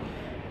post.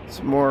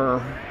 It's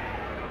more...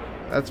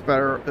 That's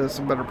better. That's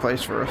a better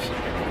place for us.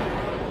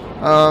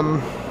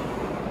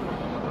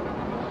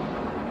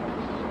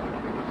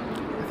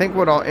 I think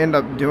what I'll end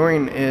up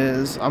doing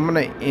is I'm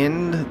going to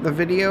end the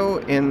video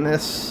in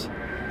this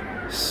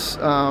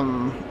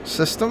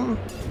system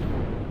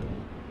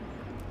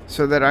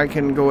so that I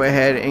can go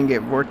ahead and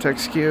get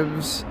vortex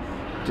cubes,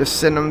 just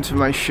send them to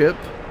my ship,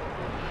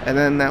 and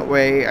then that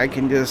way I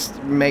can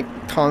just make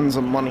tons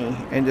of money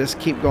and just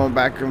keep going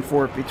back and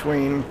forth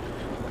between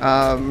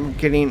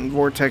getting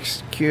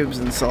vortex cubes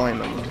and selling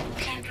them.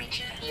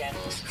 Temperature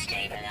levels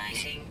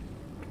stabilizing.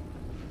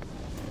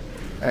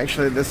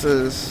 Actually, this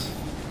is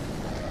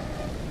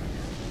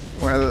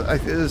one of the,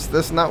 is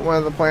this not one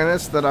of the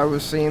planets that I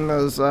was seeing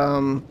those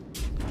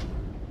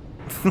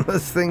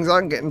those things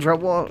on get in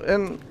trouble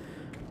in?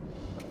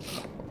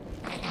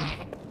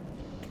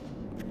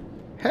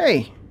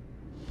 Hey,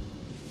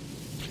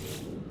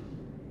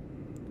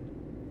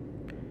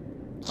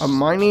 a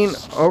mining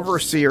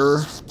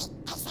overseer,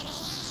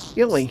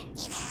 Illy,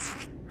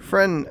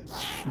 friend,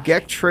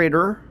 Gek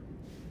trader,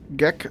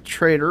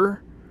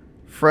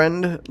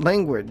 friend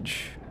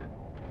language.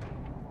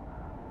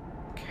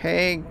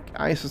 Okay,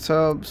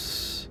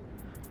 isotopes,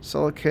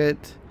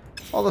 silicate,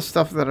 all the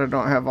stuff that I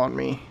don't have on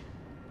me.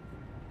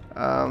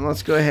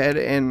 Let's go ahead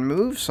and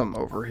move some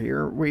over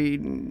here.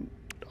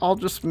 I'll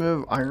just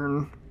move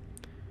iron.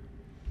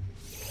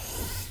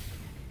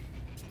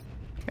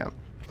 Yeah,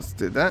 let's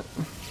do that.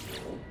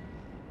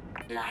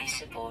 Life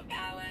support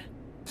power.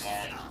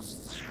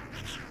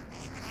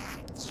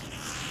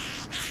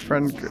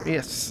 Friend,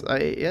 yes,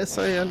 I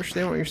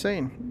understand what you're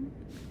saying.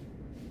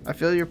 I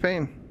feel your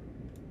pain.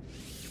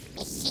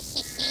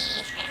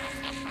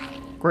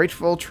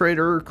 Grateful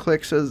trader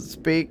clicks as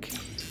speak.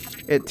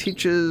 It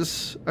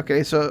teaches.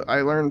 Okay, so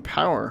I learned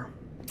power.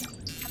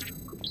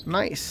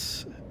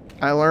 Nice.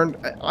 I learned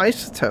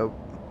isotope.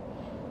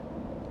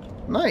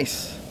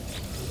 Nice.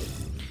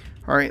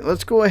 Alright,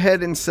 let's go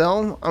ahead and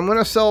sell. I'm going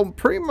to sell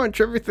pretty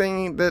much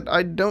everything that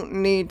I don't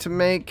need to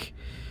make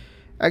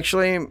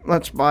Actually,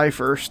 let's buy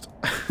first.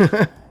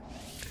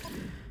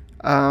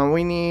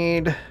 We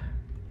need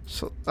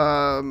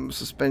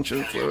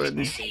suspension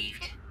fluid.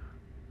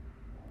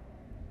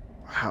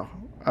 Wow.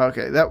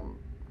 Okay,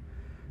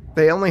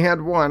 they only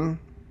had one,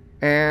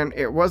 and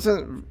it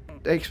wasn't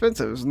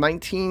expensive. It was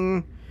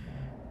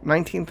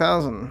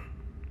 19,000.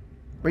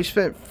 We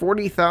spent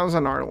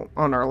 40,000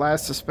 on our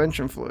last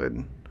suspension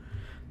fluid,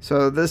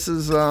 so this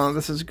is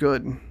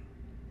good.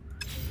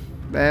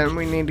 Then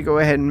we need to go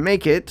ahead and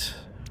make it.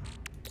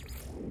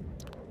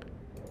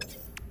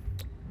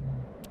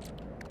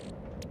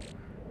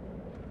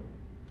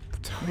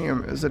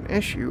 Plutonium is an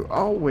issue,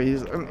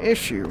 always an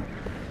issue.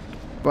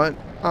 But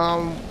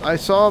I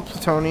saw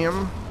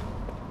plutonium.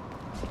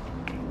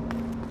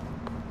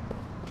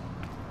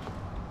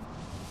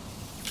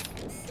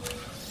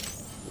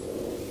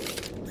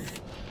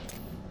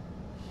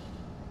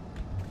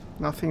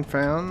 Nothing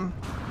found.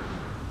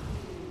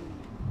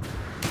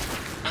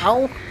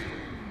 Ow!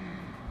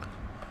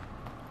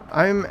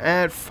 I'm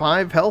at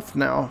 5 health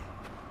now.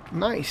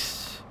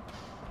 Nice.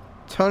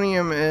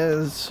 Plutonium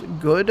is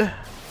good.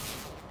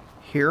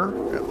 Here,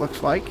 it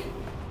looks like.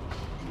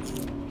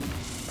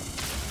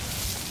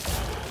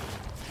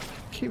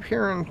 Keep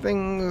hearing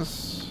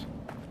things.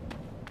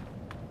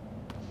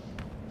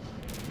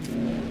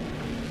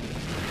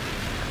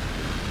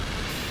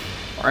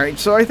 Alright,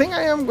 so I think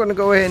I am going to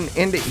go ahead and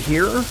end it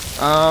here.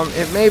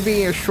 It may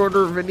be a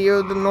shorter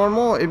video than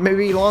normal. It may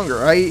be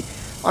longer. I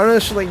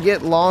honestly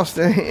get lost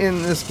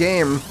in this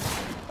game.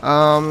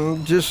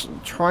 Just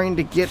trying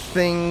to get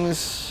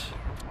things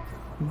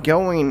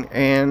going.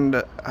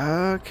 And,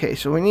 okay,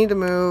 so we need to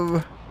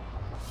move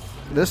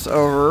this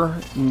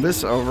over, and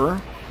this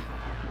over.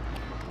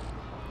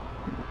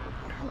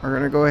 We're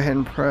going to go ahead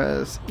and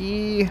press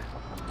E.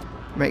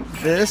 Make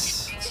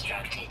this.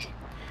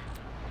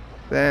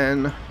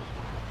 Then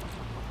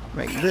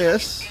make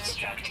this,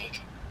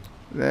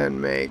 then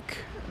make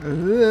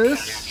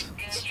this,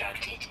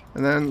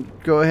 and then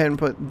go ahead and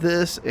put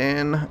this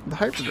in the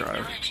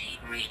hyperdrive.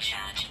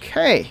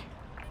 Okay,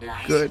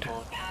 good.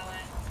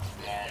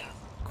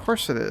 Of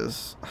course it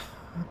is.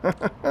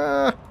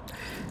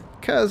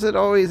 Because it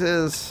always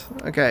is.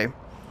 Okay,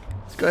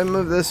 let's go ahead and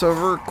move this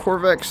over.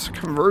 Corvex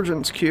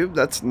Convergence Cube,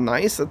 that's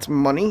nice, that's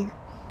money.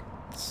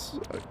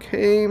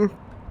 Okay,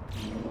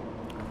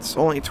 it's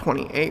only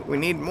 28, we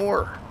need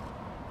more.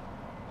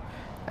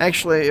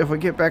 Actually, if we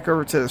get back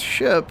over to the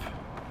ship,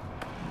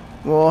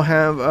 we'll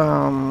have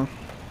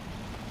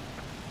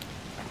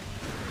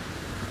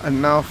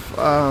enough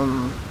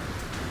the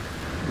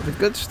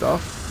good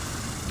stuff.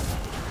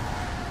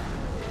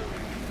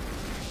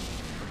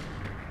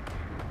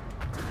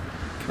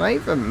 Can I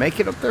even make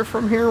it up there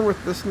from here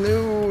with this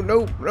new...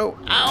 Nope, no,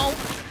 ow!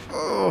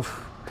 Oh.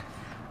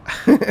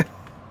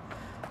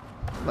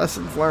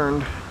 Lessons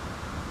learned.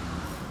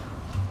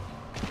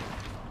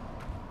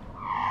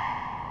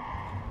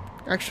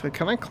 Actually,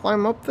 can I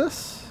climb up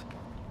this?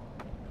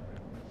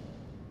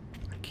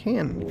 I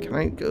can. Can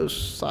I go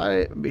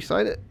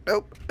beside it?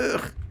 Nope.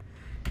 Ugh.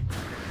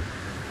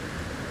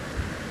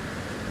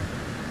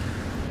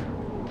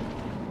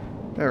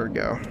 There we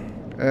go.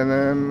 And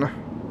then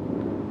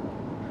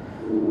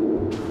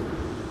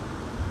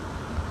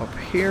up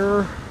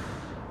here.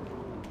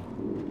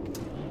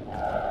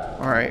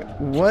 Alright,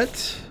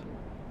 what?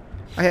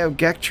 I have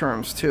Gek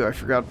Charms too. I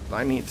forgot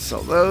I need to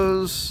sell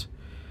those.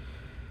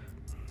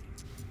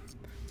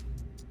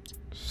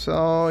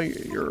 Sell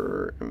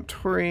your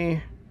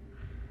inventory.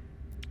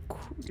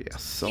 Yeah,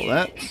 sell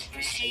that.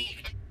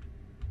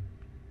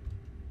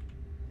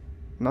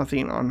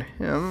 Nothing on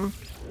him.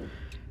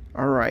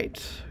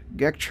 Alright.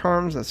 Gek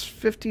Charms, that's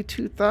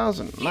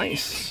 52,000.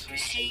 Nice.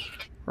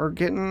 We're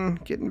getting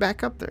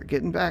back up there.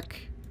 Getting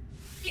back.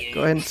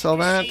 Go ahead and sell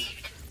that.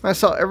 I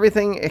sell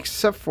everything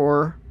except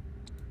for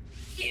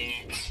the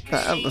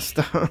Atlas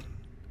Stone.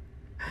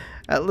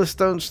 Atlas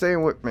Stone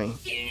staying with me.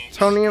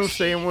 Plutonium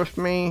staying with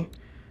me.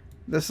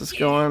 This is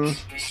going.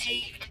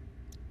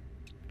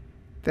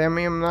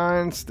 Thamium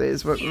 9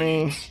 stays with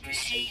me.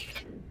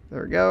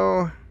 There we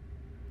go.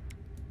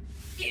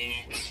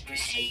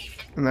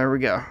 And there we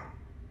go.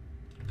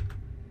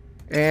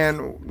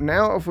 And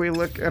now if we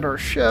look at our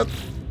ship,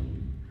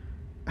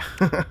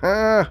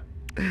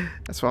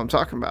 that's what I'm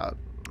talking about.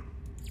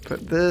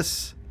 Put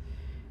this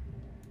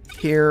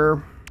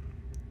here.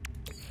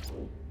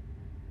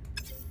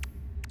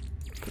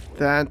 Put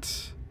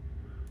that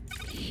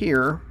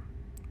here.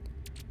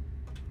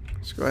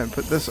 Let's go ahead and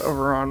put this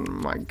over on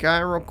my guy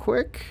real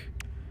quick.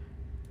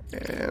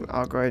 And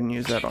I'll go ahead and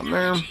use that on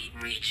there.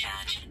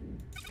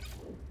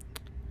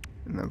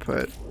 And then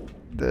put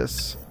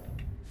this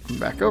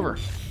back over.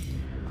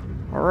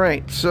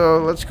 Alright,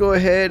 so let's go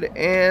ahead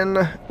and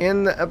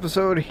end the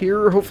episode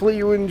here. Hopefully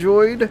you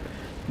enjoyed.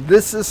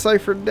 This is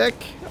Cipher Deck.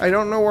 I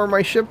don't know where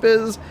my ship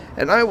is.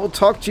 And I will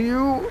talk to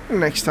you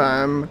next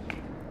time.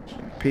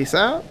 Peace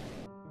out.